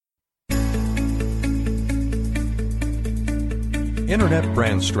Internet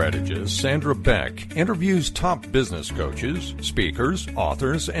brand strategist Sandra Beck interviews top business coaches, speakers,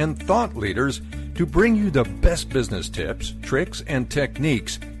 authors, and thought leaders to bring you the best business tips, tricks, and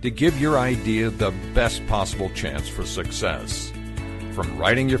techniques to give your idea the best possible chance for success. From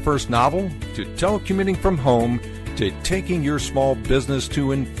writing your first novel, to telecommuting from home, to taking your small business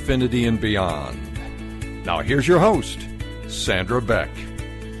to infinity and beyond. Now here's your host, Sandra Beck.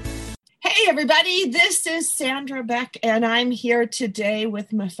 Hey everybody, this is Sandra Beck, and I'm here today with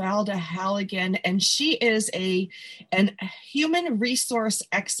Mafalda Halligan, and she is a human resource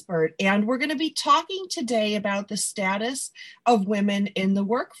expert, and we're going to be talking today about the status of women in the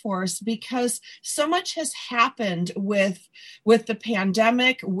workforce, because so much has happened with the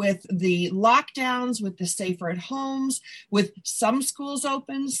pandemic, with the lockdowns, with the safer at homes, with some schools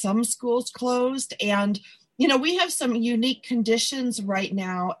open, some schools closed, and you know, we have some unique conditions right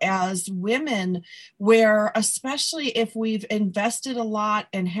now as women where, especially if we've invested a lot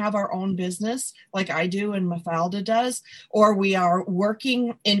and have our own business, like I do and Mafalda does, or we are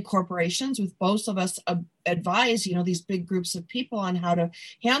working in corporations with both of us advise, you know, these big groups of people on how to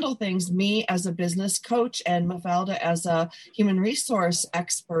handle things, me as a business coach and Mafalda as a human resource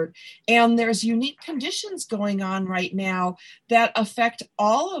expert. And there's unique conditions going on right now that affect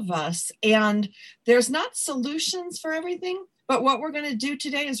all of us. And there's not solutions for everything. But what we're going to do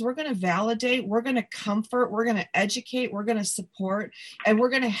today is we're going to validate, we're going to comfort, we're going to educate, we're going to support, and we're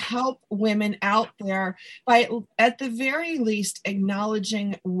going to help women out there by, at the very least,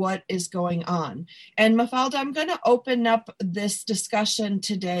 acknowledging what is going on. And Mafalda, I'm going to open up this discussion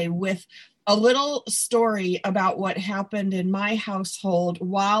today with a little story about what happened in my household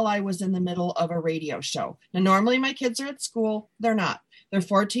while I was in the middle of a radio show. Now, normally my kids are at school. They're not. They're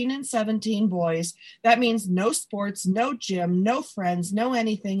 14 and 17 boys. That means no sports, no gym, no friends, no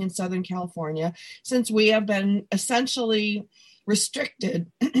anything in Southern California, since we have been essentially restricted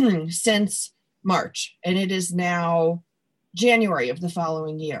since March. And it is now January of the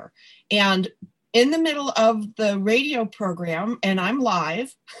following year. And in the middle of the radio program, and I'm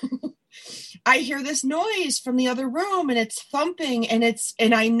live, I hear this noise from the other room and it's thumping and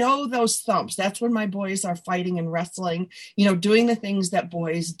I know those thumps. That's when my boys are fighting and wrestling, you know, doing the things that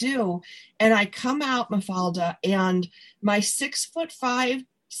boys do. And I come out, Mafalda, and my 6'5"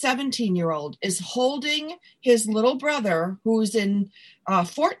 17-year-old is holding his little brother, who's in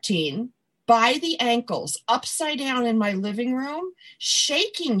 14, by the ankles, upside down in my living room,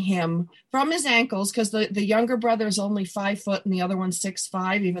 shaking him from his ankles, because the younger brother is only 5 foot and the other one's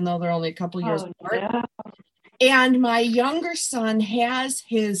 6'5", even though they're only a couple years apart. No. And my younger son has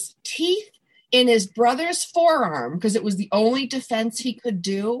his teeth in his brother's forearm, because it was the only defense he could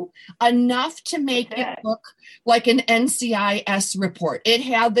do, enough to make it look like an NCIS report. It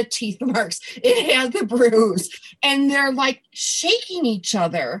had the teeth marks, it had the bruise, and they're like shaking each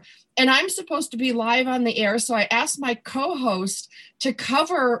other. And I'm supposed to be live on the air. So I asked my co-host to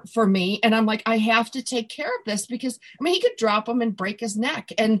cover for me. And I'm like, I have to take care of this because, I mean, he could drop him and break his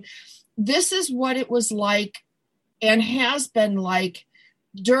neck. And this is what it was like and has been like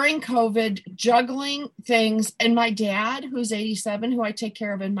during COVID, juggling things. And my dad, who's 87, who I take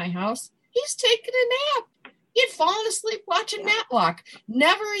care of in my house, he's taking a nap. He'd fallen asleep watching Matlock,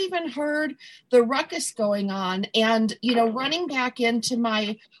 never even heard the ruckus going on. And, you know, running back into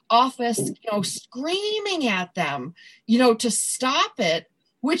my office, you know, screaming at them, you know, to stop it,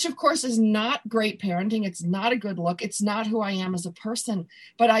 which of course is not great parenting. It's not a good look. It's not who I am as a person.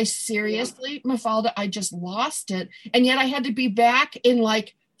 But I seriously, Mafalda, I just lost it. And yet I had to be back in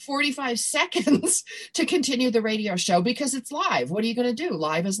like 45 seconds to continue the radio show because it's live. What are you going to do?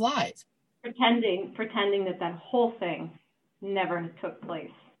 Live is live. Pretending that whole thing never took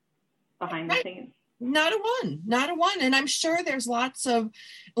place behind the scenes. Not a one. And I'm sure there's lots of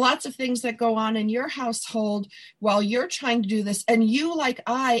things that go on in your household while you're trying to do this. And you, like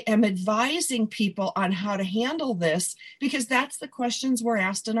I, am advising people on how to handle this because that's the questions we're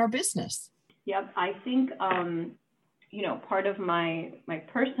asked in our business. Yep. I think, you know, part of my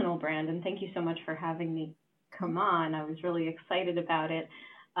personal brand, and thank you so much for having me come on. I was really excited about it.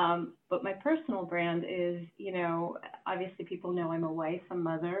 But my personal brand is, you know, obviously people know I'm a wife, a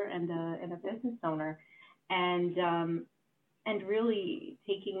mother, and a business owner, and really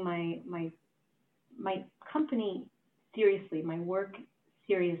taking my company seriously, my work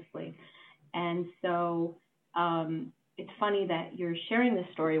seriously. And so it's funny that you're sharing this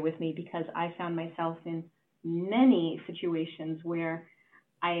story with me because I found myself in many situations where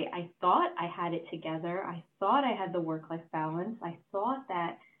I thought I had it together. I thought I had the work-life balance. I thought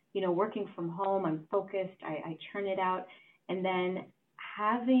that, you know, working from home, I'm focused, I churn it out. And then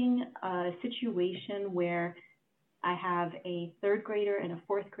having a situation where I have a third grader and a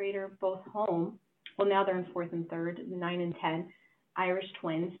fourth grader, both home. Well, now they're in fourth and third, 9 and 10, Irish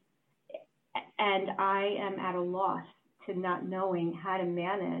twins. And I am at a loss to not knowing how to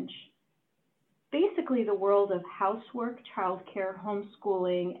manage basically the world of housework, childcare,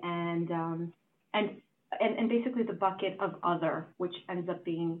 homeschooling, and basically the bucket of other, which ends up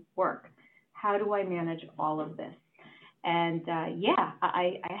being work. How do I manage all of this? And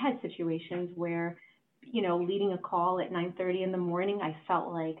I had situations where, leading a call at 9:30 in the morning, I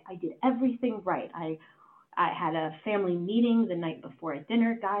felt like I did everything right. I had a family meeting the night before a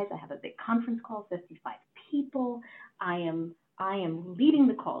dinner, guys. I have a big conference call, 55 people. I am leading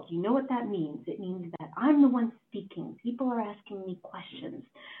the calls. You know what that means? It means that I'm the one speaking. People are asking me questions.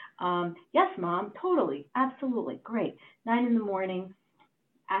 Yes, Mom, totally, absolutely, great. 9 in the morning,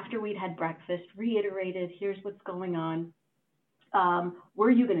 after we'd had breakfast, reiterated, here's what's going on. Where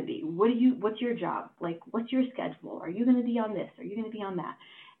are you going to be? What's your job? Like, what's your schedule? Are you going to be on this? Are you going to be on that?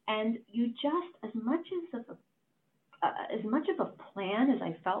 And you just, as much of a plan as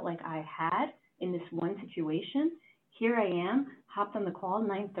I felt like I had in this one situation, here I am, hopped on the call,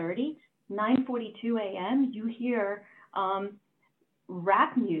 9:30, 9:42 a.m., you hear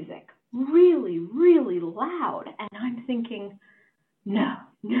rap music really, really loud. And I'm thinking, no,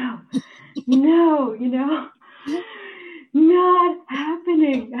 not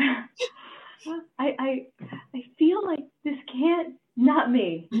happening. I feel like this can't, not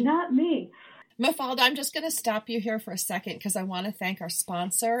me. Mafalda, I'm just going to stop you here for a second because I want to thank our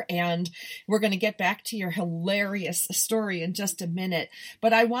sponsor, and we're going to get back to your hilarious story in just a minute.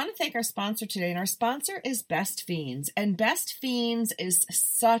 But I want to thank our sponsor today, and our sponsor is Best Fiends. And Best Fiends is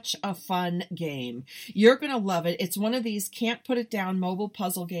such a fun game. You're going to love it. It's one of these can't put it down mobile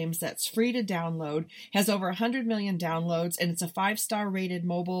puzzle games that's free to download, has over 100 million downloads, and it's a 5-star rated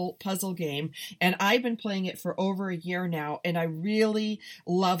mobile puzzle game. And I've been playing it for over a year now, and I really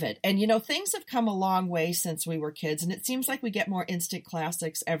love it. And things have come a long way since we were kids, and it seems like we get more instant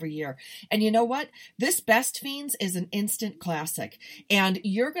classics every year. And you know what? This Best Fiends is an instant classic, and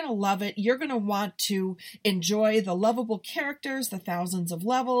you're going to love it. You're going to want to enjoy the lovable characters, the thousands of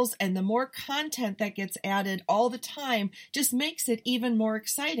levels, and the more content that gets added all the time just makes it even more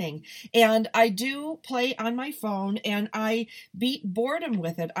exciting. And I do play on my phone, and I beat boredom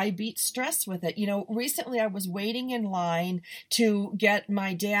with it. I beat stress with it. Recently I was waiting in line to get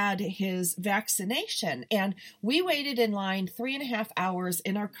my dad his vaccination, and we waited in line 3.5 hours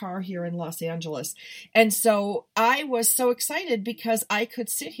in our car here in Los Angeles. And so I was so excited because I could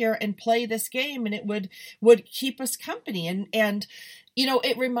sit here and play this game, and it would keep us company. And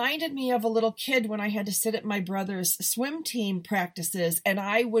it reminded me of a little kid when I had to sit at my brother's swim team practices, and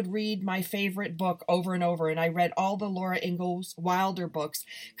I would read my favorite book over and over. And I read all the Laura Ingalls Wilder books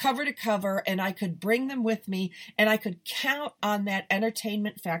cover to cover, and I could bring them with me, and I could count on that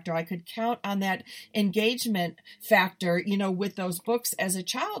entertainment factor. I could count on that engagement factor, with those books as a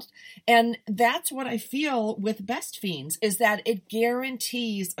child. And that's what I feel with Best Fiends, is that it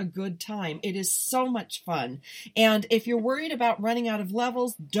guarantees a good time. It is so much fun. And if you're worried about running out of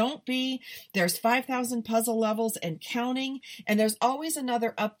levels, don't be. There's 5,000 puzzle levels and counting, and there's always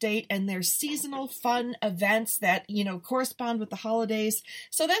another update, and there's seasonal fun events that correspond with the holidays.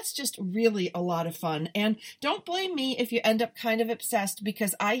 So that's just really a lot of fun. And don't blame me if you end up kind of obsessed,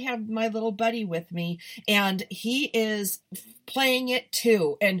 because I have my little buddy with me, and he is playing it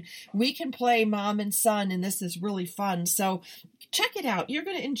too, and we can play mom and son, and this is really fun. So check it out. You're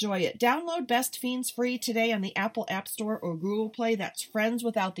going to enjoy it. Download Best Fiends free today on the Apple App Store or Google Play. That's Friends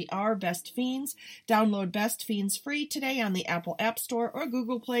without the R, Best Fiends. Download Best Fiends free today on the Apple App Store or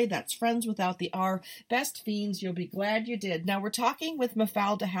Google Play. That's Friends without the R, Best Fiends. You'll be glad you did. Now, we're talking with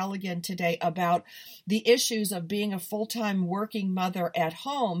Mafalda Halligan today about the issues of being a full-time working mother at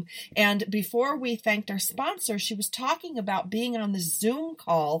home. And before we thanked our sponsor, she was talking about being on the Zoom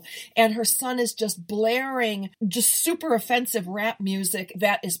call, and her son is just blaring just super offensive rap music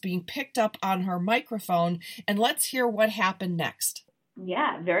that is being picked up on her microphone. And let's hear what happened next.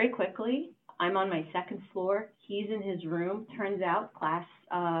 Yeah, very quickly. I'm on my second floor. He's in his room. Turns out class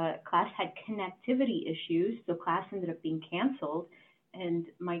had connectivity issues, so class ended up being canceled. And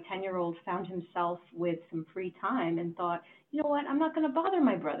my 10-year-old found himself with some free time and thought, you know what, I'm not going to bother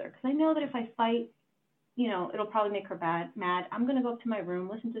my brother, because I know that if I fight, it'll probably make her mad. I'm going to go up to my room,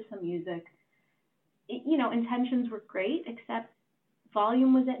 listen to some music. Intentions were great, except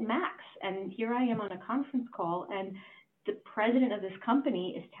volume was at max. And here I am on a conference call, and the president of this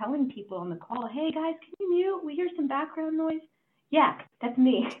company is telling people on the call, hey guys, can you mute? We hear some background noise. Yeah, that's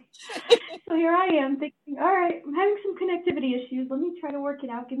me. So here I am thinking, all right, I'm having some connectivity issues. Let me try to work it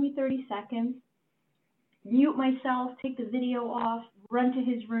out. Give me 30 seconds. mute myself, take the video off, run to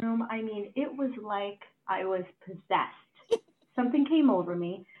his room. I mean, it was like I was possessed. Something came over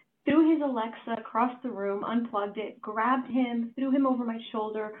me, threw his Alexa across the room, unplugged it, grabbed him, threw him over my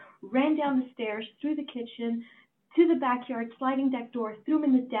shoulder, ran down the stairs, through the kitchen, to the backyard, sliding deck door, threw him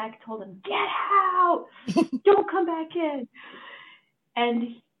in the deck, told him, get out, don't come back in.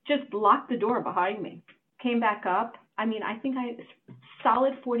 And just locked the door behind me. Came back up. I mean, I think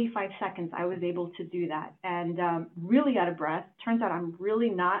solid 45 seconds, I was able to do that. And really out of breath. Turns out I'm really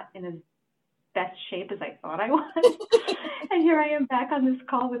not in as best shape as I thought I was. And here I am back on this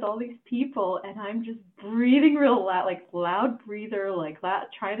call with all these people, and I'm just breathing real loud, like loud breather, like loud,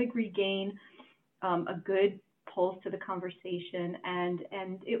 trying to regain a good pulse to the conversation. And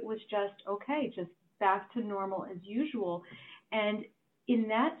it was just, okay, just back to normal as usual. And in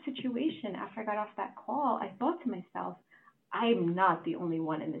that situation, after I got off that call, I thought to myself, I'm not the only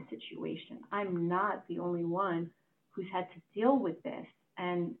one in this situation. I'm not the only one who's had to deal with this.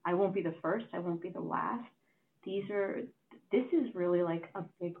 And I won't be the first. I won't be the last. This is really like a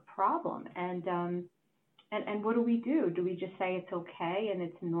big problem. And what do we do? Do we just say it's okay and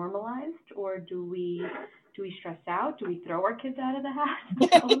it's normalized? Or do we stress out? Do we throw our kids out of the house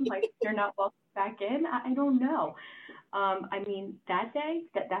and tell them like they're not welcome back in? I don't know. I mean, that day,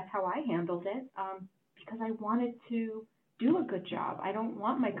 that's how I handled it, because I wanted to do a good job. I don't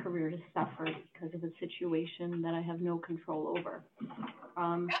want my career to suffer because of a situation that I have no control over.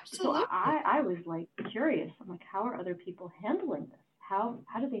 So I was like curious. I'm like, how are other people handling this? How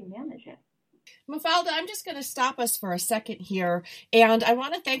do they manage it? Mafalda, I'm just going to stop us for a second here, and I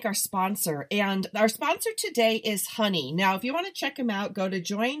want to thank our sponsor. And our sponsor today is Honey. Now, if you want to check them out, go to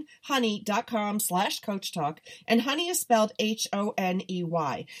joinhoney.com/Coach Talk, and Honey is spelled Honey.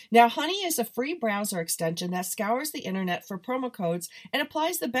 Now, Honey is a free browser extension that scours the internet for promo codes and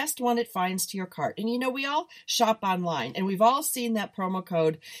applies the best one it finds to your cart. And you know, we all shop online, and we've all seen that promo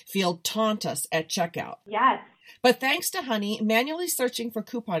code field taunt us at checkout. Yes. But thanks to Honey, manually searching for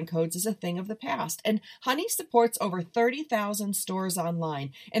coupon codes is a thing of the past. And Honey supports over 30,000 stores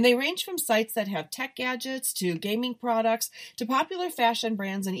online. And they range from sites that have tech gadgets to gaming products to popular fashion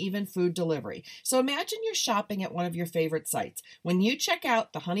brands and even food delivery. So imagine you're shopping at one of your favorite sites. When you check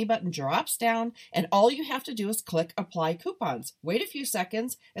out, the Honey button drops down and all you have to do is click Apply Coupons. Wait a few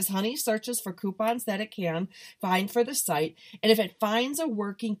seconds as Honey searches for coupons that it can find for the site. And if it finds a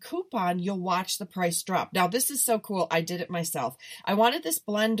working coupon, you'll watch the price drop. Now, this is so cool. I did it myself. I wanted this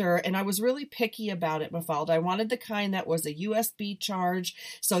blender and I was really picky about it, Mafalda. I wanted the kind that was a USB charge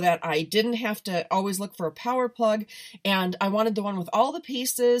so that I didn't have to always look for a power plug. And I wanted the one with all the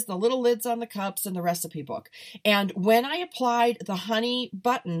pieces, the little lids on the cups, and the recipe book. And when I applied the Honey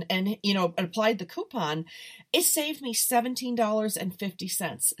button and, applied the coupon, it saved me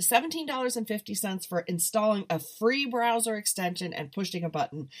 $17.50. $17.50 for installing a free browser extension and pushing a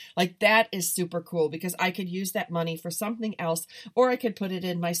button. Like, that is super cool because I could use that money for something else, or I could put it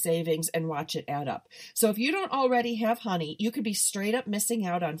in my savings and watch it add up. So if you don't already have Honey, you could be straight up missing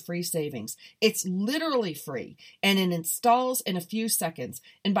out on free savings. It's literally free and it installs in a few seconds.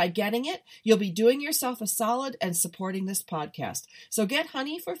 And by getting it, you'll be doing yourself a solid and supporting this podcast. So get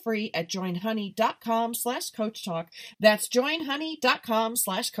Honey for free at joinhoney.com/Coach Talk. That's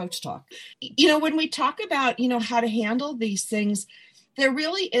joinhoney.com/Coach Talk. When we talk about, how to handle these things, there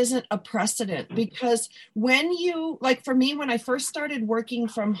really isn't a precedent because when for me, when I first started working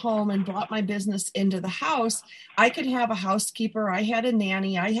from home and brought my business into the house, I could have a housekeeper, I had a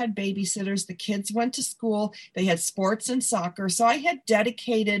nanny, I had babysitters, the kids went to school, they had sports and soccer. So I had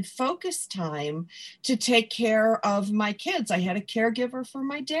dedicated focus time to take care of my kids. I had a caregiver for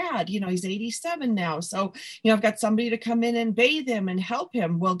my dad, he's 87 now. So, I've got somebody to come in and bathe him and help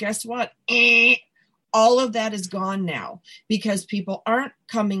him. Well, guess what? All of that is gone now because people aren't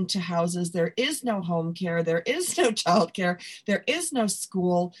coming to houses. There is no home care. There is no child care. There is no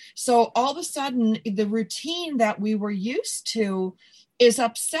school. So all of a sudden, the routine that we were used to is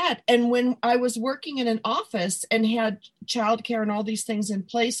upset. And when I was working in an office and had childcare and all these things in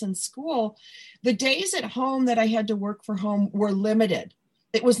place in school, the days at home that I had to work from home were limited.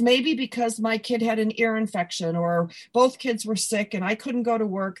 It was maybe because my kid had an ear infection or both kids were sick and I couldn't go to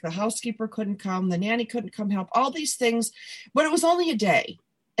work. The housekeeper couldn't come. The nanny couldn't come help, all these things. But it was only a day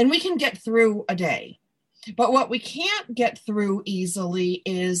and we can get through a day. But what we can't get through easily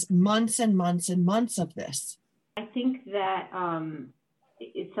is months and months and months of this. I think that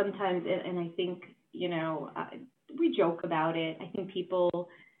it's sometimes, and I think, we joke about it. I think people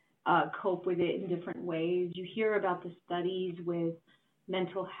cope with it in different ways. You hear about the studies with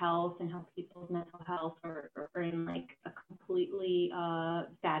mental health and how people's mental health are in like a completely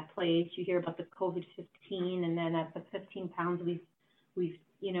bad place. You hear about the COVID-15, and then at the 15 pounds we've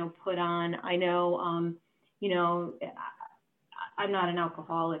put on. I know, I'm not an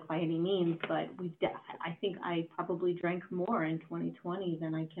alcoholic by any means, but I think I probably drank more in 2020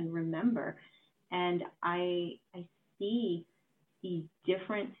 than I can remember. And I see these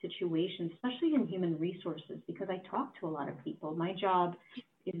different situations, especially in human resources, because I talk to a lot of people. My job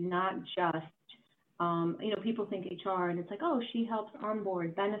is not just, people think HR and it's like, oh, she helps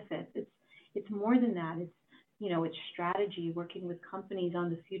onboard benefits. It's more than that. It's strategy, working with companies on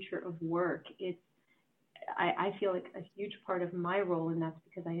the future of work. I feel like a huge part of my role, and that's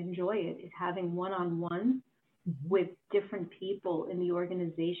because I enjoy it, is having one-on-one with different people in the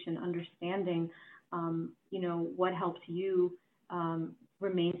organization, understanding, what helps you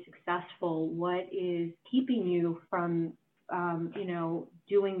remain successful, what is keeping you from,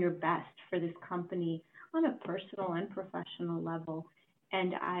 doing your best for this company on a personal and professional level.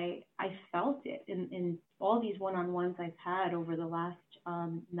 And I felt it in all these one-on-ones I've had over the last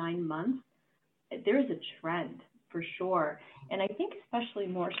 9 months. There is a trend for sure. And I think especially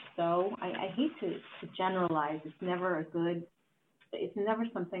more so, I hate to generalize. It's never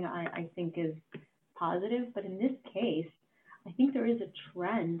something I think is positive. But in this case, I think there is a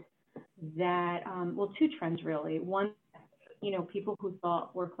trend that, two trends really. One, people who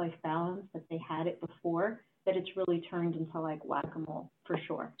thought work-life balance, that they had it before, that it's really turned into like whack-a-mole for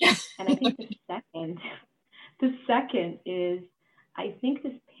sure. And I think the second is, I think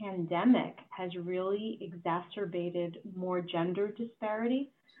this pandemic has really exacerbated more gender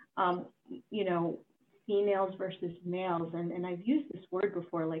disparity, females versus males. And I've used this word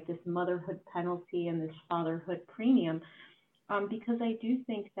before, like this motherhood penalty and this fatherhood premium, because I do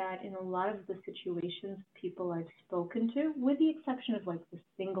think that in a lot of the situations people I've spoken to, with the exception of like the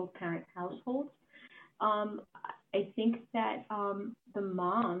single parent households, I think that the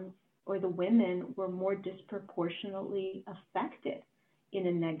moms or the women were more disproportionately affected in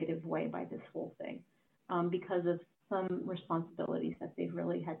a negative way by this whole thing, because of some responsibilities that they've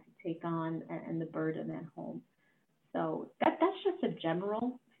really had to take on and the burden at home. So that's just a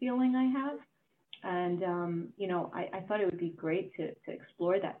general feeling I have. And, I thought it would be great to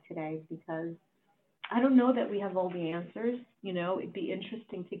explore that today, because I don't know that we have all the answers. It'd be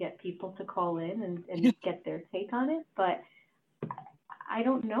interesting to get people to call in and get their take on it, but I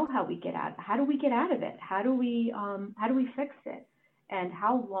don't know how do we get out of it? How do we fix it? And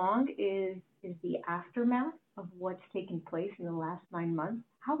how long is the aftermath of what's taken place in the last 9 months?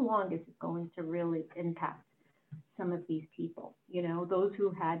 How long is it going to really impact some of these people? Those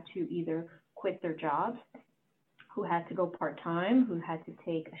who had to either quit their jobs, who had to go part-time, who had to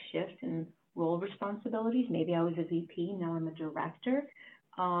take a shift in role responsibilities. Maybe I was a VP, now I'm a director.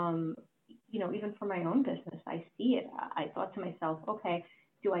 Even for my own business, I see it. I thought to myself, okay,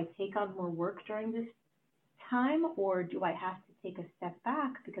 do I take on more work during this time, or do I have to take a step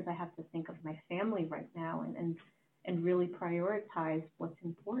back because I have to think of my family right now and really prioritize what's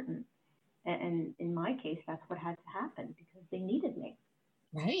important? And in my case, that's what had to happen because they needed me.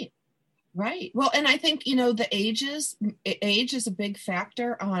 Right. Well, and I think, the age is a big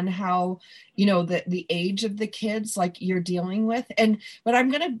factor on how, the age of the kids like you're dealing with. But I'm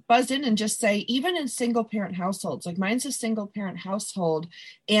going to buzz in and just say, even in single parent households, like mine's a single parent household,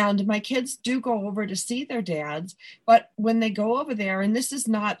 and my kids do go over to see their dads. But when they go over there, and this is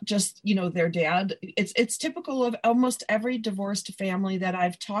not just, their dad, it's typical of almost every divorced family that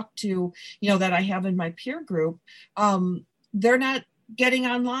I've talked to, that I have in my peer group. They're not getting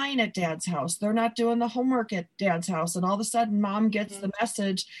online at dad's house. They're not doing the homework at dad's house. And all of a sudden mom gets the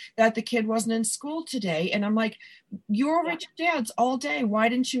message that the kid wasn't in school today. And I'm like, you were over at your dad's all day. Why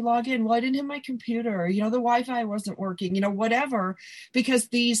didn't you log in? Well, I didn't have my computer, the Wi-Fi wasn't working, whatever, because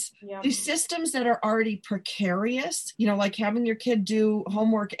these systems that are already precarious, like having your kid do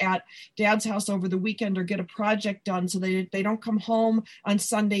homework at dad's house over the weekend or get a project done so they don't come home on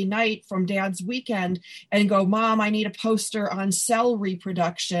Sunday night from dad's weekend and go, Mom, I need a poster on cell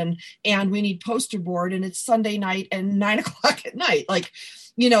reproduction and we need poster board and it's Sunday night and 9 o'clock at night. Like,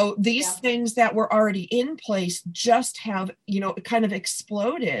 these things that were already in place just have, kind of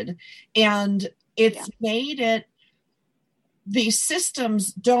exploded, and it's made it, these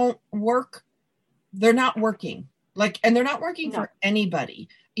systems don't work. They're not working and they're not working for anybody.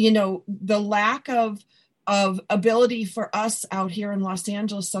 The lack of ability for us out here in Los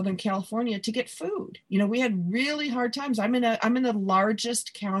Angeles, Southern California, to get food. We had really hard times. I'm in the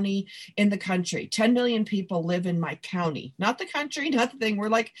largest county in the country. 10 million people live in my county, not the country, not the thing. We're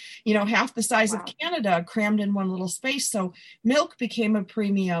like, half the size of Canada crammed in one little space. So milk became a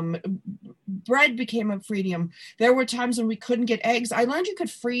premium. bread became a freedom. There were times when we couldn't get eggs. I learned you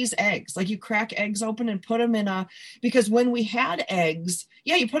could freeze eggs, like you crack eggs open and put them in because when we had eggs,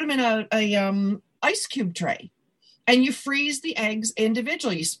 you put them in a ice cube tray. And you freeze the eggs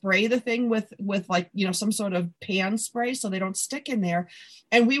individually. You spray the thing with like, some sort of pan spray so they don't stick in there.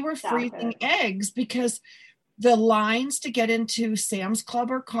 And we were freezing eggs because the lines to get into Sam's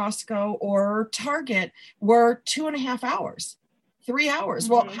Club or Costco or Target were 2.5 hours, 3 hours.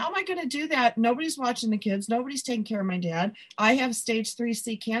 Mm-hmm. Well, how am I going to do that? Nobody's watching the kids. Nobody's taking care of my dad. I have stage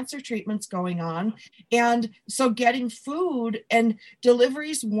 3C cancer treatments going on. And so getting food and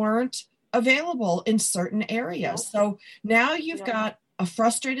deliveries weren't available in certain areas. So now you've got a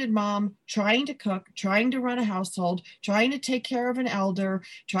frustrated mom trying to cook, trying to run a household, trying to take care of an elder,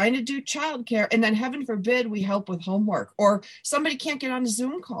 trying to do childcare, and then heaven forbid we help with homework or somebody can't get on a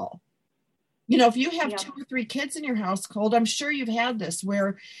Zoom call. If you have 2 or 3 kids in your household, I'm sure you've had this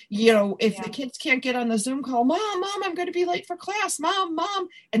where, if the kids can't get on the Zoom call, mom, I'm going to be late for class, mom.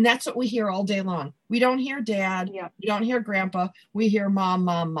 And that's what we hear all day long. We don't hear dad. We don't hear grandpa. We hear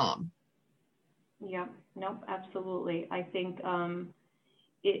mom. Yeah, nope, absolutely. I think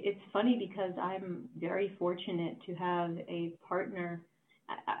it's funny because I'm very fortunate to have a partner.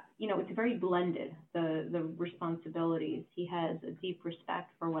 It's very blended, the responsibilities. He has a deep respect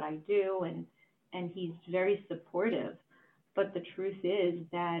for what I do, and he's very supportive. But the truth is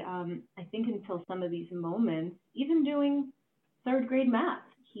that I think until some of these moments, even doing 3rd grade math,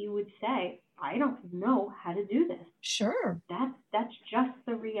 he would say, I don't know how to do this. Sure. That's just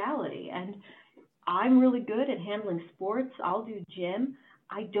the reality. And I'm really good at handling sports. I'll do gym.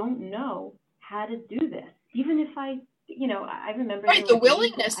 I don't know how to do this. Even if I remember. Right, the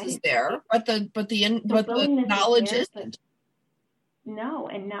willingness is there, but the knowledge isn't. No,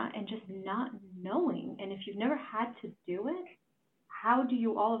 and just not knowing. And if you've never had to do it, how do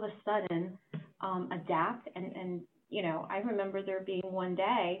you all of a sudden adapt? And I remember there being one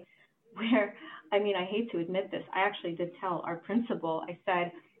day where, I hate to admit this, I actually did tell our principal. I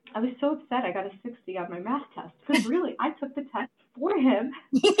said, I was so upset I got a 60 on my math test because really I took the test for him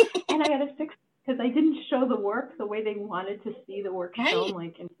and I got a 60 because I didn't show the work the way they wanted to see the work shown,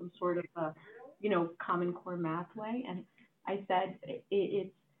 like in some sort of Common Core math way. And I said,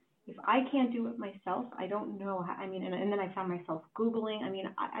 it's if I can't do it myself, I don't know how. And then I found myself Googling.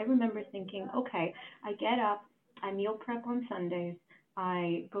 I remember thinking, okay, I get up, I meal prep on Sundays.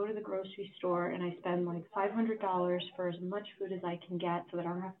 I go to the grocery store and I spend like $500 for as much food as I can get so that I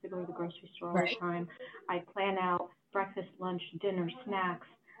don't have to go to the grocery store all the time. I plan out breakfast, lunch, dinner, snacks,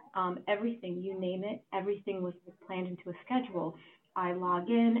 everything, you name it. Everything was planned into a schedule. I log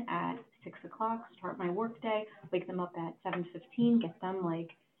in at 6 o'clock, start my work day, wake them up at 7:15, get them like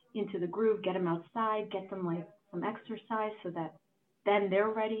into the groove, get them outside, get them like some exercise so that then they're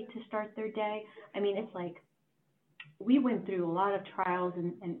ready to start their day. It's like, we went through a lot of trials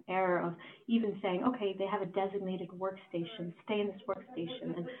and error of even saying, okay, they have a designated workstation, stay in this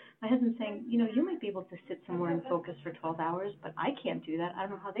workstation. And my husband's saying, you might be able to sit somewhere and focus for 12 hours, but I can't do that. I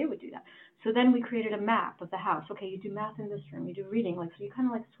don't know how they would do that. So then we created a map of the house. Okay, you do math in this room, you do reading. So you kind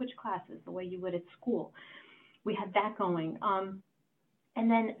of like switch classes the way you would at school. We had that going. And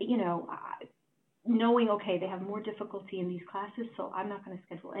then, knowing, okay, they have more difficulty in these classes, so I'm not going to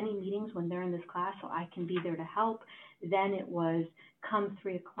schedule any meetings when they're in this class so I can be there to help. Then it was come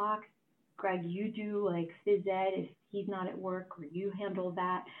 3 o'clock, Greg, you do like phys ed if he's not at work, or you handle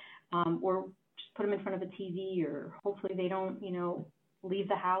that, or just put them in front of a TV, or hopefully they don't, leave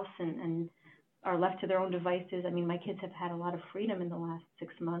the house and are left to their own devices. My kids have had a lot of freedom in the last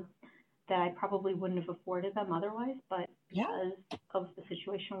 6 months that I probably wouldn't have afforded them otherwise, but because of the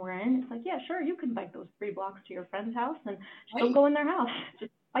situation we're in, it's like, yeah, sure, you can bike those 3 blocks to your friend's house and just don't go in their house,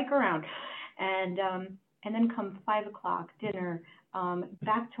 just bike around. And then come 5 o'clock, dinner,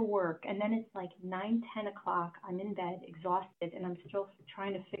 back to work, and then it's like 9, 10 o'clock, I'm in bed, exhausted, and I'm still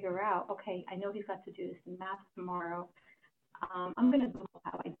trying to figure out, okay, I know he's got to do this in math tomorrow. I'm going to Google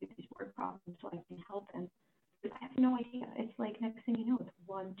how I do these word problems so I can help him. I have no idea. It's like next thing you know, it's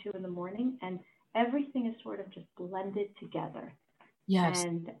 1, 2 in the morning, and everything is sort of just blended together. Yes.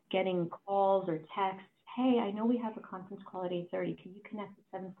 And getting calls or texts, hey, I know we have a conference call at 8:30. Can you connect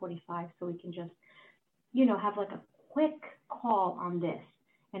at 7:45 so we can just, have like a quick call on this?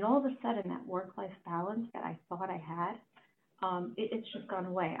 And all of a sudden, that work-life balance that I thought I had, it's just gone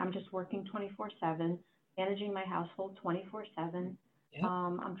away. I'm just working 24/7, managing my household 24/7. Yep.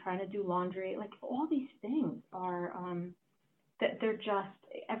 I'm trying to do laundry. Like all these things are, they're just,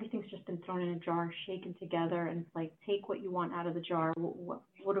 everything's just been thrown in a jar, shaken together, and it's like, take what you want out of the jar. What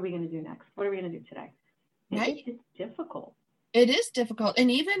are we going to do next? What are we going to do today? Right. It's difficult. It is difficult. And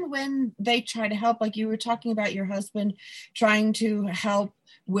even when they try to help, like you were talking about your husband trying to help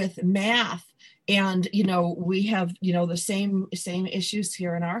with math, and we have the same issues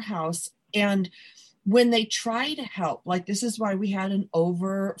here in our house. And when they try to help, like this is why we had an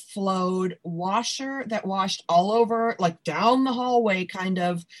overflowed washer that washed all over, like down the hallway, kind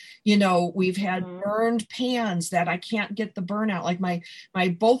of, we've had burned pans that I can't get the burnout.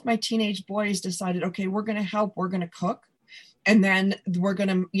 Like both my teenage boys decided, okay, we're going to help, we're going to cook. And then we're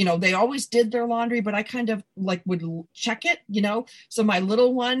going to, they always did their laundry, but I kind of like would check it, So my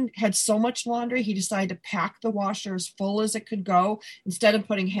little one had so much laundry, he decided to pack the washer as full as it could go instead of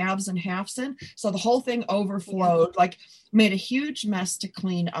putting halves and halves in. So the whole thing overflowed, like made a huge mess to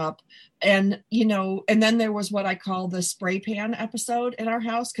clean up. And, and then there was what I call the spray pan episode in our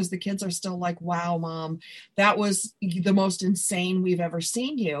house, because the kids are still like, wow, Mom, that was the most insane we've ever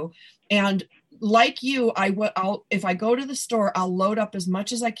seen you. And like you, I'll if I go to the store, I'll load up as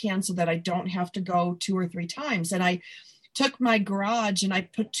much as I can so that I don't have to go 2 or 3 times. And I took my garage and I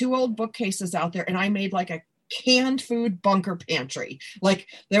put 2 old bookcases out there, and I made like a canned food bunker pantry. Like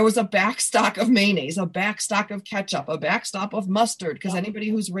there was a backstock of mayonnaise, a backstock of ketchup, a backstock of mustard. Because anybody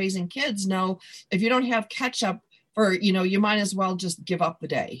who's raising kids know if you don't have ketchup for, you might as well just give up the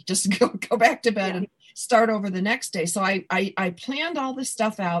day. Just go back to bed and start over the next day. So I planned all this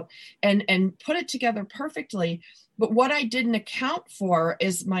stuff out and put it together perfectly. But what I didn't account for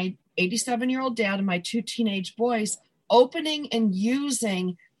is my 87-year-old dad and my 2 teenage boys opening and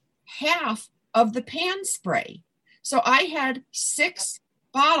using half of the pan spray. So I had 6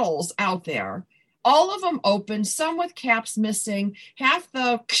 bottles out there, all of them open, some with caps missing, half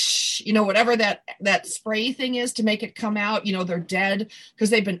the, whatever that spray thing is to make it come out, they're dead because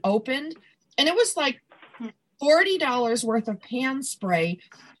they've been opened. And it was like $40 worth of pan spray.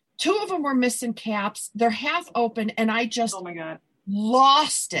 2 of them were missing caps. They're half open. And I just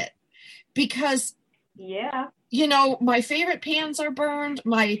lost it because, my favorite pans are burned.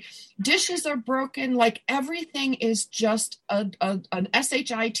 My dishes are broken. Like everything is just an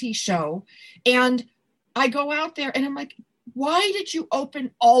SHIT show. And I go out there and I'm like, why did you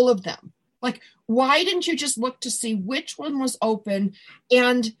open all of them? Like, why didn't you just look to see which one was open?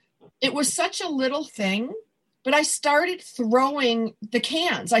 And it was such a little thing, but I started throwing the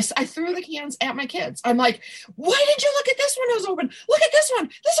cans. I threw the cans at my kids. I'm like, why didn't you look at this one that was open? Look at this one.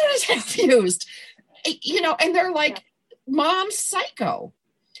 This one is half used. And they're like, Mom's psycho.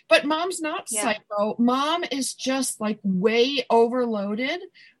 But Mom's not psycho. Mom is just like way overloaded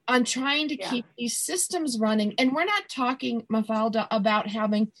on trying to keep these systems running. And we're not talking, Mafalda, about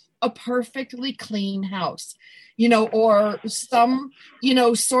having a perfectly clean house, or some,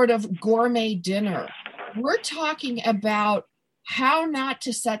 sort of gourmet dinner. We're talking about how not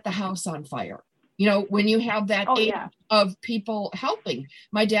to set the house on fire. When you have that age of people helping.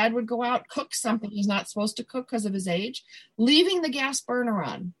 My dad would go out, cook something he's not supposed to cook because of his age, leaving the gas burner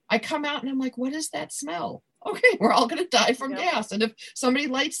on. I come out and I'm like, what is that smell? Okay, we're all going to die from gas. And if somebody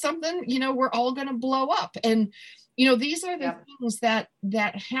lights something, we're all going to blow up. And, these are the things that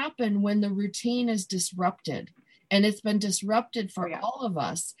happen when the routine is disrupted. And it's been disrupted for all of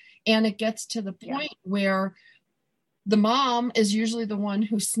us. And it gets to the point where the mom is usually the one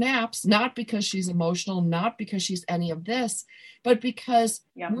who snaps, not because she's emotional, not because she's any of this, but because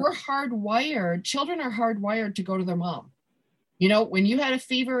we're hardwired. Children are hardwired to go to their mom. When you had a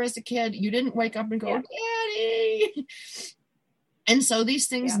fever as a kid, you didn't wake up and go, Daddy. And so these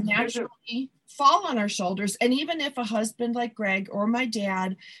things naturally fall on our shoulders. And even if a husband like Greg or my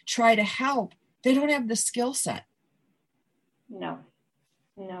dad try to help, they don't have the skill set. No.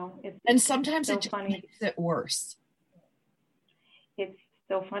 And sometimes so it just makes it worse. It's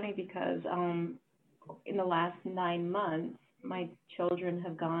so funny because in the last 9 months, my children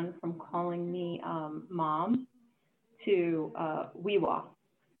have gone from calling me Mom to Weewa.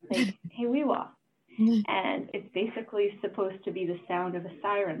 Like, hey, Weewa. And it's basically supposed to be the sound of a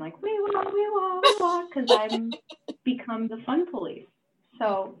siren, like, Weewa, Weewa, Weewa, because I've become the fun police.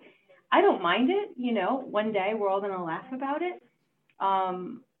 So I don't mind it. One day we're all going to laugh about it.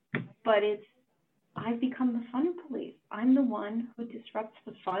 But I've become the fun police. I'm the one who disrupts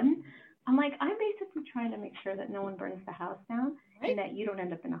the fun. I'm like, I'm basically trying to make sure that no one burns the house down and that you don't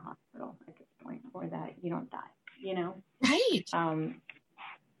end up in a hospital at this point, or that you don't die, Right.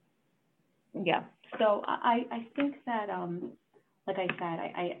 So I think that, like I said,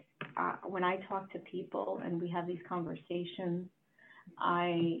 I when I talk to people and we have these conversations,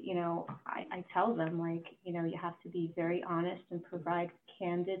 I tell them, like, you have to be very honest and provide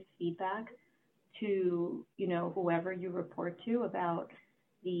candid feedback to, whoever you report to about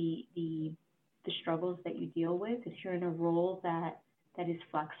the the struggles that you deal with. If you're in a role that is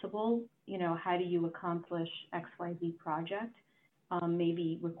flexible, how do you accomplish XYZ project?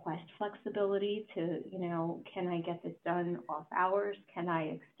 Maybe request flexibility to, can I get this done off hours? Can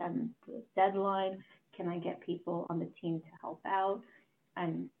I extend the deadline? Can I get people on the team to help out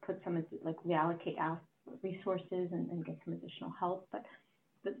and put some, reallocate out resources and get some additional help? But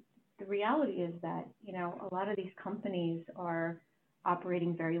the reality is that, a lot of these companies are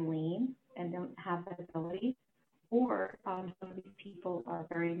operating very lean and don't have that ability, or some of these people are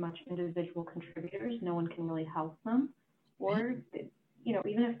very much individual contributors. No one can really help them, or,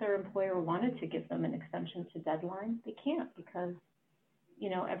 even if their employer wanted to give them an extension to deadline, they can't because,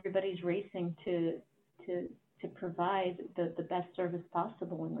 everybody's racing to provide the best service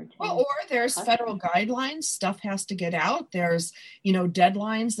possible in return. Well, or there's federal guidelines, stuff has to get out. There's,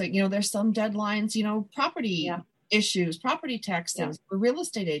 deadlines that, there's some deadlines, property issues, property tax things for real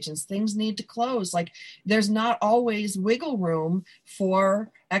estate agents, things need to close. Like there's not always wiggle room for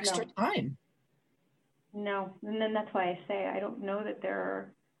extra time. No. And then that's why I say, I don't know that there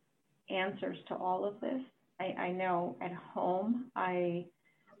are answers to all of this. I know at home, I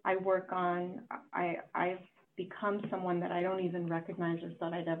work on, I've become someone that I don't even recognize or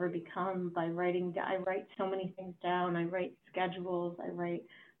thought I'd ever become by writing. I write so many things down. I write schedules. I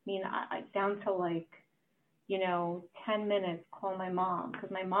down to 10 minutes, call my mom,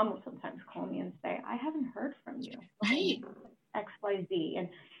 because my mom will sometimes call me and say, I haven't heard from you. Right. XYZ. And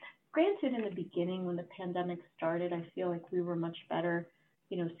granted, in the beginning, when the pandemic started, I feel like we were much better,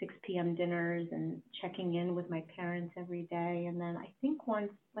 6 p.m. dinners and checking in with my parents every day. And then I think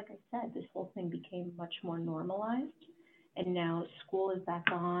once, like I said, this whole thing became much more normalized. And now school is back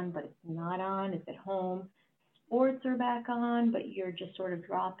on, but it's not on, it's at home. Sports are back on, but you're just sort of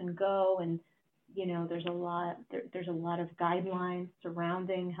drop and go. And, there's a lot of guidelines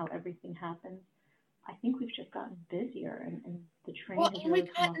surrounding how everything happens. I think we've just gotten busier and the train has really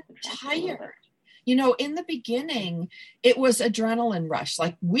come off the track tired. In the beginning, it was adrenaline rush.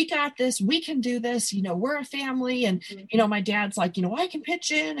 Like, we got this, we can do this, we're a family. And, my dad's like, I can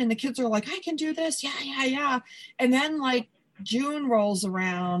pitch in. And the kids are like, I can do this. Yeah. And then June rolls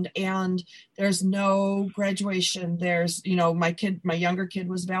around and there's no graduation. There's, my younger kid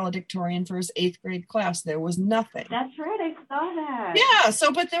was valedictorian for his 8th grade class. There was nothing. That's right. I saw that. Yeah.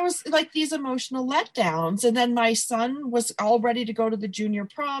 So, but there was these emotional letdowns. And then my son was all ready to go to the junior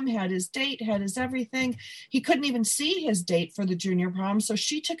prom, had his date, had his everything. He couldn't even see his date for the junior prom. So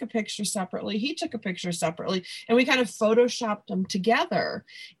she took a picture separately. He took a picture separately, and we kind of photoshopped them together.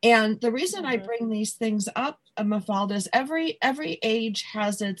 And the reason I bring these things up, Mafalda, is every age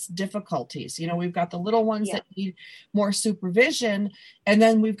has its difficulties. We've got the little ones that need more supervision, and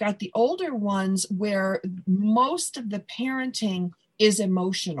then we've got the older ones where most of the parenting is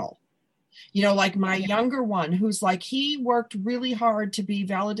emotional. Like my younger one, who's he worked really hard to be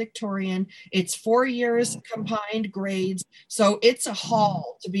valedictorian. It's 4 years combined grades. So it's a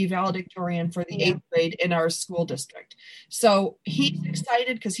haul to be valedictorian for the 8th grade in our school district. So he's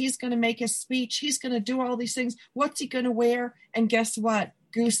excited because he's going to make his speech. He's going to do all these things. What's he going to wear? And guess what?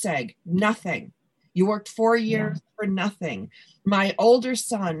 Goose egg, nothing. You worked 4 years for nothing. My older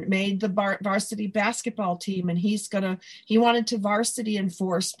son made the varsity basketball team, and he wanted to varsity in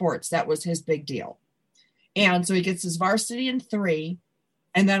 4 sports. That was his big deal. And so he gets his varsity in 3,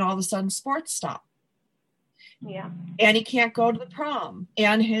 and then all of a sudden sports stop. Yeah. And he can't go to the prom.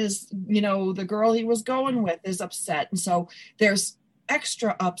 And his, the girl he was going with is upset. And so there's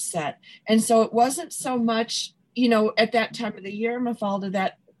extra upset. And so it wasn't so much, at that time of the year, Mafalda,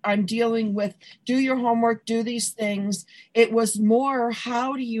 that I'm dealing with, do your homework, do these things. It was more,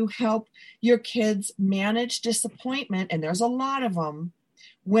 how do you help your kids manage disappointment? And there's a lot of them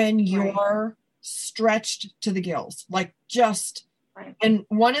when you're stretched to the gills, and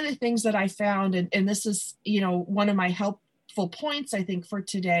one of the things that I found, and this is, one of my helpful points, I think, for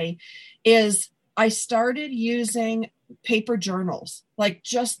today, is I started using paper journals,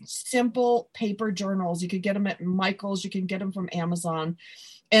 just simple paper journals. You could get them at Michael's, you can get them from Amazon.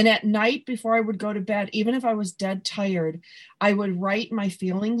 And at night before I would go to bed, even if I was dead tired, I would write my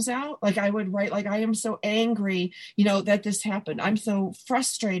feelings out. I would write, I am so angry, that this happened. I'm so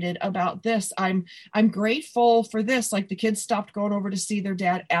frustrated about this. I'm grateful for this. The kids stopped going over to see their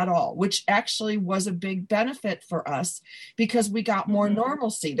dad at all, which actually was a big benefit for us because we got more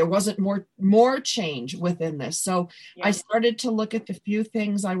normalcy. There wasn't more change within this. So I started to look at the few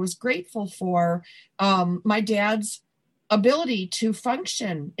things I was grateful for. My dad's ability to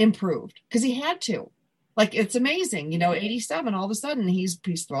function improved because he had to. Like, it's amazing, 87, all of a sudden he's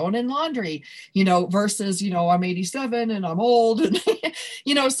throwing in laundry, versus, I'm 87 and I'm old. And,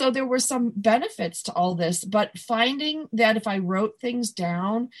 so there were some benefits to all this, but finding that if I wrote things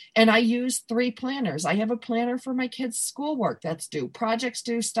down, and I use 3 planners, I have a planner for my kids' schoolwork that's due, projects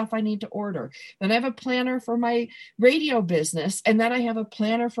due, stuff I need to order. Then I have a planner for my radio business. And then I have a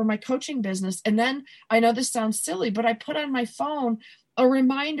planner for my coaching business. And then I know this sounds silly, but I put on my phone a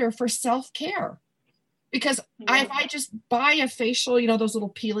reminder for self-care. Because if I just buy a facial, those little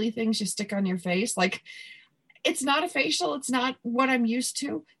peely things you stick on your face, like, it's not a facial, it's not what I'm used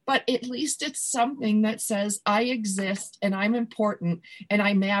to, but at least it's something that says I exist and I'm important and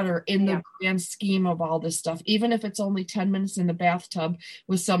I matter in the grand scheme of all this stuff, even if it's only 10 minutes in the bathtub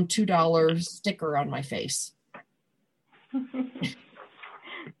with some $2 sticker on my face. $2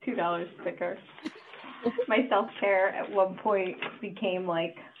 sticker. My self-care at one point became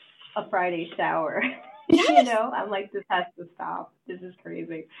like a Friday shower. Yes. I'm like, this has to stop. This is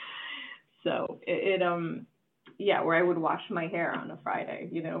crazy. So where I would wash my hair on a Friday,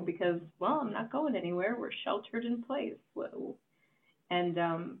 because, well, I'm not going anywhere. We're sheltered in place. And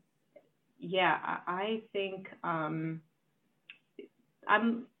I think I'm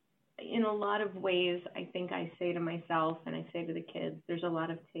in a lot of ways, I think I say to myself and I say to the kids, there's a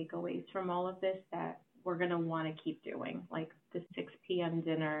lot of takeaways from all of this that we're going to want to keep doing, like the 6 p.m.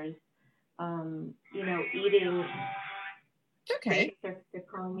 dinners. Eating. Okay. They're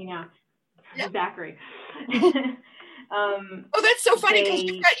calling me now. Yep. Zachary. That's so funny because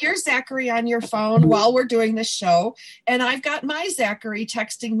you've got your Zachary on your phone while we're doing this show, and I've got my Zachary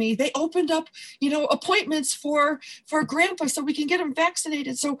texting me. They opened up, appointments for Grandpa so we can get him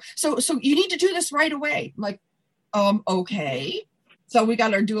vaccinated. So you need to do this right away. I'm like, okay. So we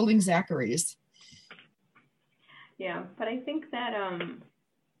got our dueling Zacharys. Yeah, but I think that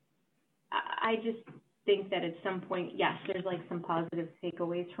I just think that at some point, yes, there's like some positive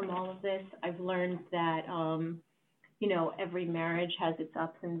takeaways from all of this. I've learned that, every marriage has its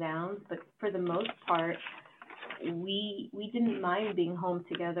ups and downs, but for the most part, we didn't mind being home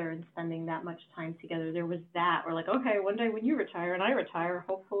together and spending that much time together. There was that. We're like, okay, one day when you retire and I retire,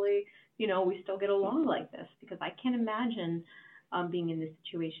 hopefully, we still get along like this, because I can't imagine being in this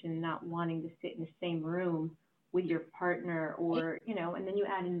situation, not wanting to sit in the same room with your partner, or, and then you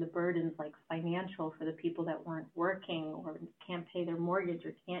add in the burdens like financial for the people that weren't working or can't pay their mortgage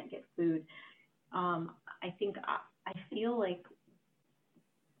or can't get food. I feel like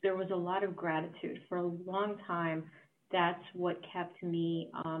there was a lot of gratitude for a long time. That's what kept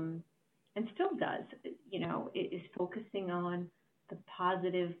me, and still does, is focusing on the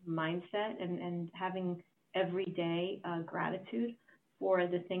positive mindset and having everyday gratitude for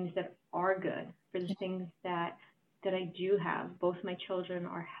the things that are good, for the things that I do have. Both my children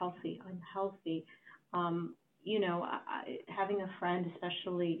are healthy. I'm healthy. Having a friend,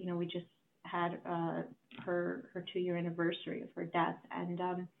 especially, we just had her 2-year anniversary of her death, and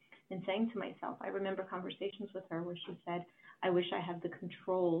saying to myself, I remember conversations with her where she said, I wish I had the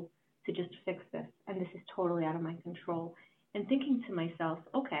control to just fix this, and this is totally out of my control. And thinking to myself,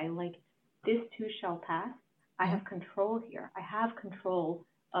 okay, like, this too shall pass. I have control here. I have control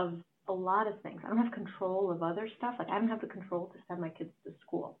of a lot of things. I don't have control of other stuff. Like, I don't have the control to send my kids to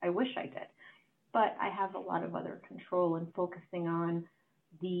school. I wish I did. But I have a lot of other control in focusing on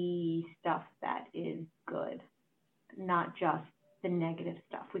the stuff that is good, not just the negative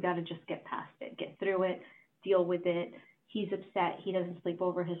stuff. We got to just get past it, get through it, deal with it. He's upset. He doesn't sleep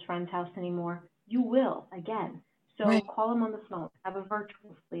over at his friend's house anymore. You will, again. So call him on the phone, have a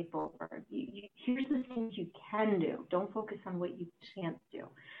virtual sleepover. Here's the things you can do. Don't focus on what you can't do.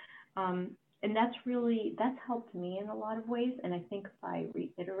 And that's helped me in a lot of ways. And I think by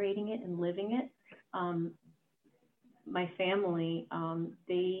reiterating it and living it, my family,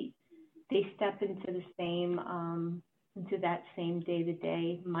 they step into the same, into that same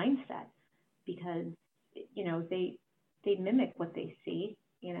day-to-day mindset, because, they mimic what they see,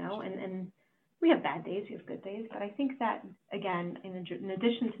 and we have bad days, we have good days, but I think that, again, in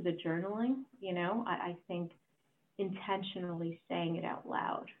addition to the journaling, I think intentionally saying it out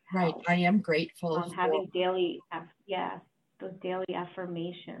loud. Right. I am grateful. Having those daily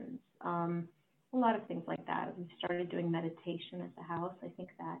affirmations, a lot of things like that. We started doing meditation at the house. I think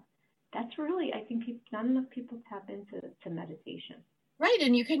that's really, not enough people tap into meditation. Right.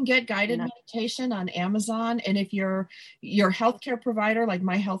 And you can get guided meditation on Amazon. And if your healthcare provider, like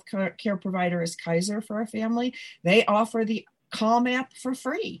my healthcare provider is Kaiser for our family, they offer the Calm app for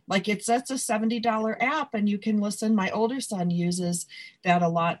free. Like that's a $70 app, and you can listen. My older son uses that a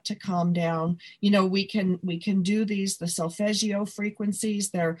lot to calm down. We can do the solfeggio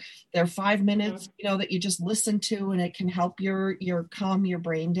frequencies. They're 5 minutes, that you just listen to, and it can help your calm your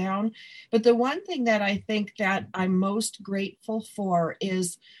brain down. But the one thing that I think that I'm most grateful for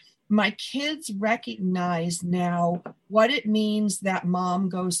is my kids recognize now what it means that mom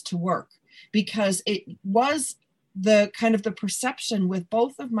goes to work, because it was the kind of the perception with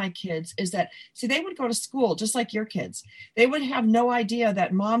both of my kids is that, see, they would go to school just like your kids. They would have no idea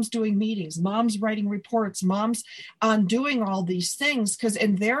that mom's doing meetings, mom's writing reports, mom's doing all these things, because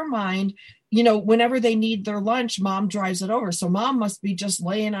in their mind, whenever they need their lunch, mom drives it over. So mom must be just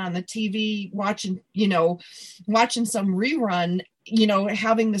laying on the TV watching some rerun,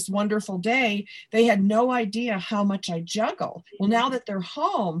 having this wonderful day. They had no idea how much I juggle. Well, now that they're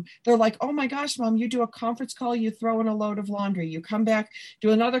home, they're like, oh my gosh, mom, you do a conference call, you throw in a load of laundry, you come back,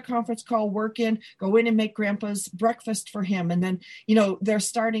 do another conference call, work in, go in and make grandpa's breakfast for him. And then, they're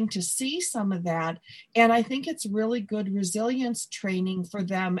starting to see some of that. And I think it's really good resilience training for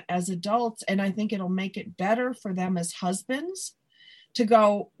them as adults. And I think it'll make it better for them as husbands to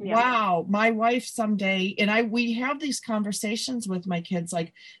go, wow, my wife someday, and we have these conversations with my kids,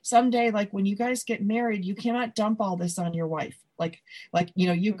 like someday, like when you guys get married, you cannot dump all this on your wife.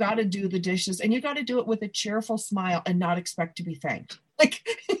 You've got to do the dishes, and you got to do it with a cheerful smile and not expect to be thanked.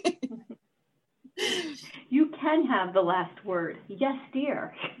 You can have the last word. Yes,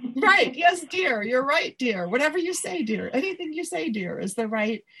 dear. Right. Yes, dear. You're right, dear. Whatever you say, dear. Anything you say, dear, is the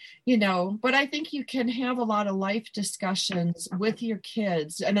right, but I think you can have a lot of life discussions with your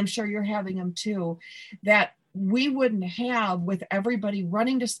kids, and I'm sure you're having them too, that we wouldn't have with everybody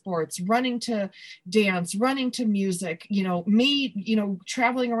running to sports, running to dance, running to music, me,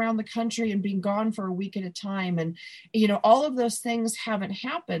 traveling around the country and being gone for a week at a time. And, all of those things haven't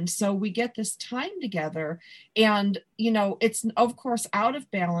happened. So we get this time together, and, it's of course out of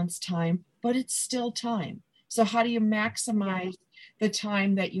balance time, but it's still time. So how do you maximize the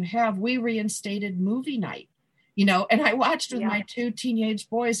time that you have? We reinstated movie night. And I watched with my 2 teenage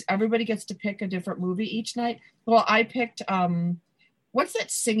boys. Everybody gets to pick a different movie each night. Well, I picked, what's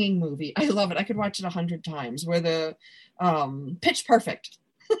that singing movie? I love it. I could watch it 100 times, where the Pitch Perfect.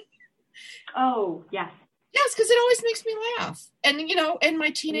 Oh, yes. Yes, because it always makes me laugh. And, and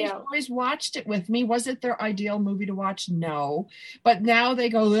my teenage boys watched it with me. Was it their ideal movie to watch? No. But now they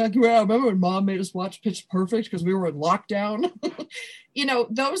go, remember when mom made us watch Pitch Perfect because we were in lockdown?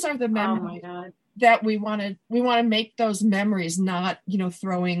 Those are the memories. Oh, my God. That we want to make those memories, not,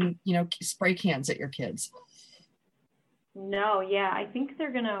 throwing, spray cans at your kids. No, yeah, I think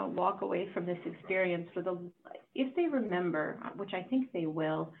they're going to walk away from this experience if they remember, which I think they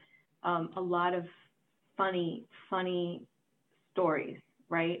will, a lot of funny stories,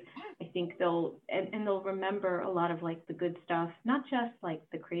 right? I think they'll remember a lot of like the good stuff, not just like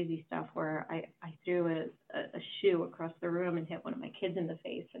the crazy stuff where I threw a shoe across the room and hit one of my kids in the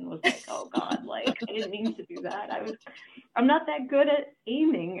face and was like, oh God, like I didn't mean to do that. I'm not that good at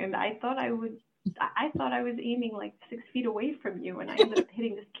aiming, and I thought I was aiming like 6 feet away from you, and I ended up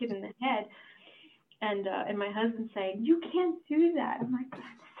hitting this kid in the head. And my husband saying, you can't do that. I'm like,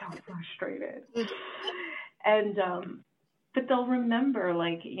 I'm so frustrated. And but they'll remember,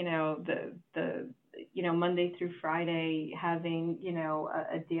 like, the Monday through Friday having,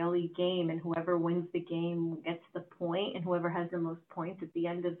 a daily game, and whoever wins the game gets the point, and whoever has the most points at the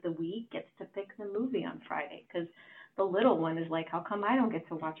end of the week gets to pick the movie on Friday. Because the little one is like, how come I don't get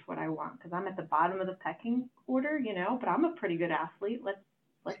to watch what I want? Because I'm at the bottom of the pecking order, but I'm a pretty good athlete.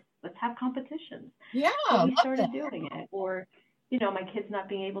 Let's have competitions. Yeah. So we started doing it. Or, my kids not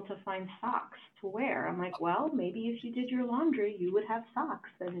being able to find socks to wear. I'm like, well, maybe if you did your laundry, you would have socks.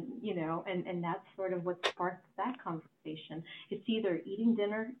 And, and that's sort of what sparked that conversation. It's either eating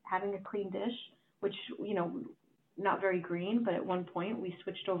dinner, having a clean dish, which, not very green, but at one point we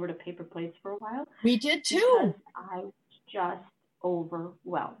switched over to paper plates for a while. We did too. Because I was just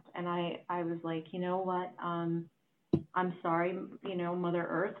overwhelmed. And I was like, you know what? I'm sorry, Mother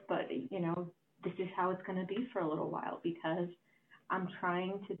Earth, but, this is how it's going to be for a little while, because I'm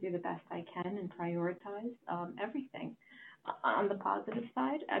trying to do the best I can and prioritize everything. On the positive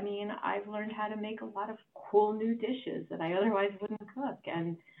side, I mean, I've learned how to make a lot of cool new dishes that I otherwise wouldn't cook.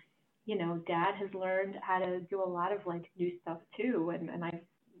 And, Dad has learned how to do a lot of like new stuff too. And I've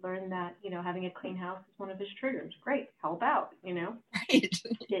learned that, having a clean house is one of his triggers. Great, help out, Right.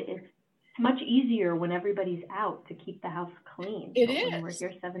 It's much easier when everybody's out to keep the house clean. It but is. When we're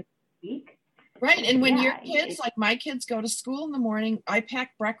here 7 days a week, Right. And when your kids, like my kids go to school in the morning, I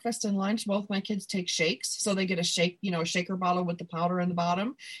pack breakfast and lunch. Both my kids take shakes. So they get a shake, a shaker bottle with the powder in the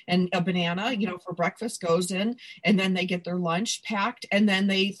bottom and a banana, for breakfast goes in, and then they get their lunch packed and then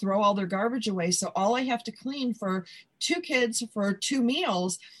they throw all their garbage away. So all I have to clean for 2 kids for 2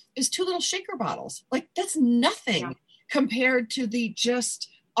 meals is 2 little shaker bottles. Like that's nothing compared to the just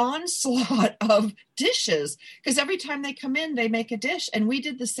onslaught of dishes, because every time they come in they make a dish. And we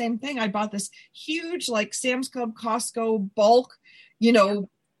did the same thing. I bought this huge like Sam's Club, Costco bulk,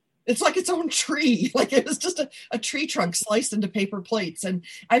 it's like its own tree. Like it was just a tree trunk sliced into paper plates. And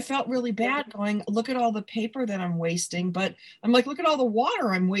I felt really bad going, look at all the paper that I'm wasting. But I'm like, look at all the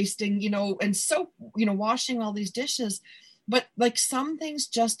water I'm wasting, and soap, washing all these dishes. But like some things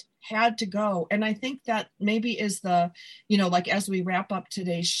just had to go. And I think that maybe is the, like as we wrap up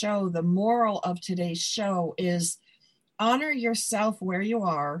today's show, the moral of today's show is honor yourself where you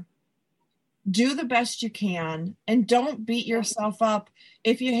are, do the best you can, and don't beat yourself up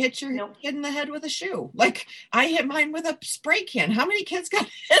if you hit your kid in the head with a shoe. Like I hit mine with a spray can. How many kids got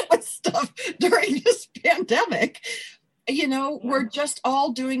hit with stuff during this pandemic? We're just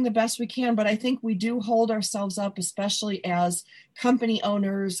all doing the best we can, but I think we do hold ourselves up, especially as company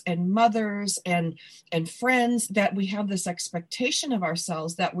owners and mothers and friends, that we have this expectation of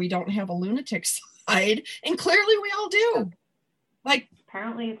ourselves that we don't have a lunatic side. And clearly we all do. Like,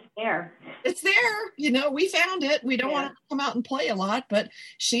 apparently it's there. It's there. We found it. We don't want to come out and play a lot, but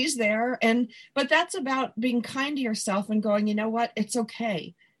she's there. But that's about being kind to yourself and going, you know what? It's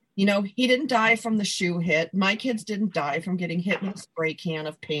okay. He didn't die from the shoe hit. My kids didn't die from getting hit with a spray can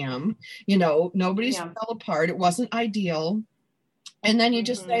of Pam. Nobody's fell apart. It wasn't ideal. And then you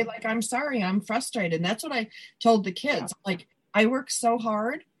just say, like, I'm sorry, I'm frustrated. And that's what I told the kids. Like, I work so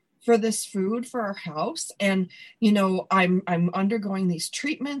hard for this food for our house. And, I'm undergoing these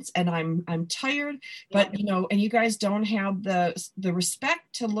treatments and I'm tired, but, and you guys don't have the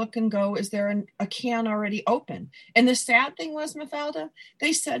respect to look and go, is there a can already open? And the sad thing was, Mafalda,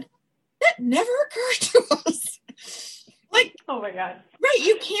 they said, that never occurred to us. Like, oh my God. Right.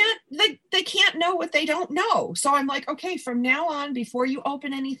 You can't, they can't know what they don't know. So I'm like, okay, from now on, before you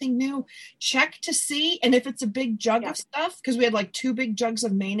open anything new, check to see. And if it's a big jug of stuff, because we had like 2 big jugs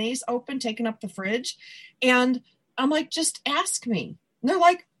of mayonnaise open, taking up the fridge. And I'm like, just ask me. And they're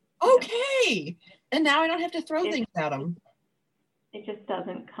like, okay. And now I don't have to throw things at them. It just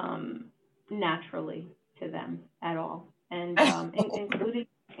doesn't come naturally to them at all. And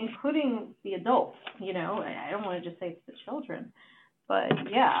including the adults, I don't want to just say it's the children, but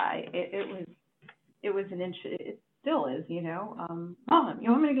it was an interest. It still is, Mom, you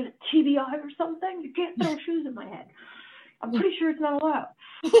want me to get a TBI or something? You can't throw shoes at my head. I'm pretty sure it's not allowed.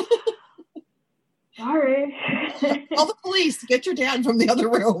 Sorry. Call the police. Get your dad from the other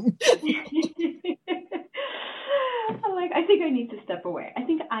room. I'm like, I think I need to step away. I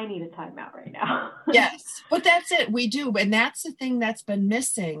think I need a timeout right now. Yes, but that's it. We do. And that's the thing that's been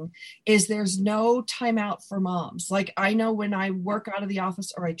missing is there's no timeout for moms. Like I know when I work out of the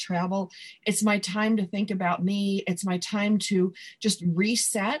office or I travel, it's my time to think about me. It's my time to just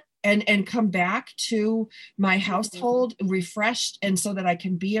reset and come back to my household refreshed, and so that I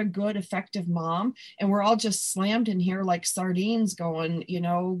can be a good, effective mom. And we're all just slammed in here like sardines going,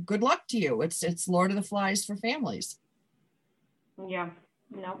 good luck to you. It's Lord of the Flies for families. Yeah,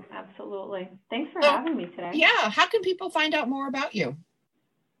 no, absolutely. Thanks for having me today. Yeah. How can people find out more about you?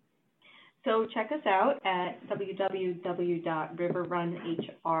 So check us out at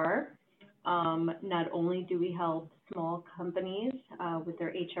www.riverrunhr. Not only do we help small companies with their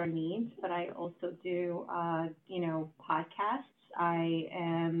HR needs, but I also do, podcasts. I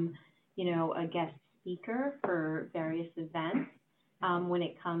am, a guest speaker for various events when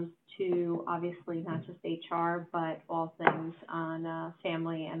it comes to obviously not just HR, but all things on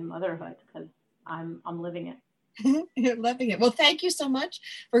family and motherhood, because I'm living it. You're loving it. Well, thank you so much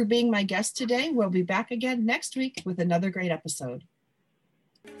for being my guest today. We'll be back again next week with another great episode.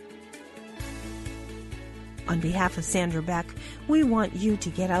 On behalf of Sandra Beck, we want you to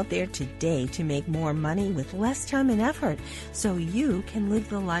get out there today to make more money with less time and effort so you can live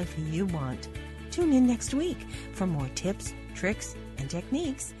the life you want. Tune in next week for more tips, tricks, and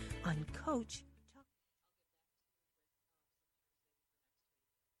techniques on Coach